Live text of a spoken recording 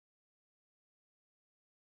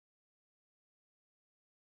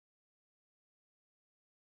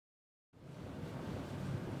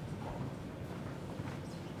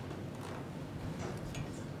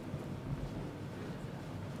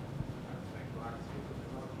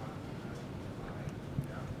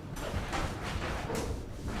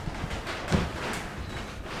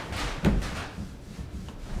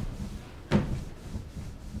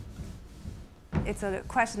it's a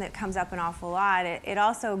question that comes up an awful lot. It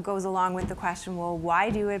also goes along with the question, well, why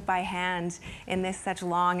do it by hand in this such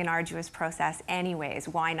long and arduous process anyways?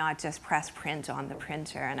 Why not just press print on the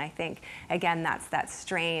printer? And I think, again, that's that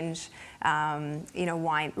strange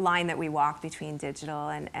line that we walk between digital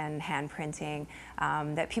and hand printing,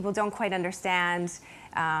 that people don't quite understand.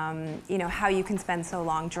 How you can spend so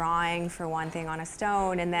long drawing, for one thing, on a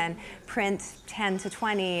stone, and then print 10 to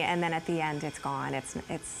 20, and then at the end it's gone.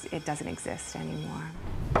 It doesn't exist anymore.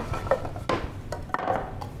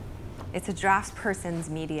 It's a draftsperson's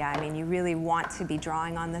media. I mean, you really want to be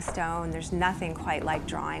drawing on the stone. There's nothing quite like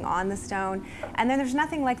drawing on the stone. And then there's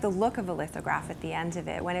nothing like the look of a lithograph at the end of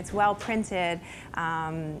it. When it's well printed,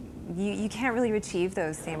 you can't really achieve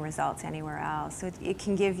those same results anywhere else. So it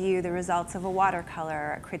can give you the results of a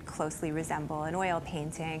watercolor. It could closely resemble an oil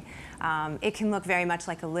painting. It can look very much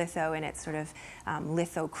like a litho in its sort of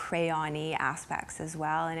litho crayon-y aspects as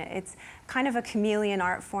well. And it's kind of a chameleon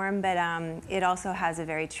art form, but it also has a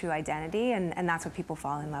very true identity, and that's what people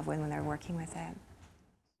fall in love with when they're working with it.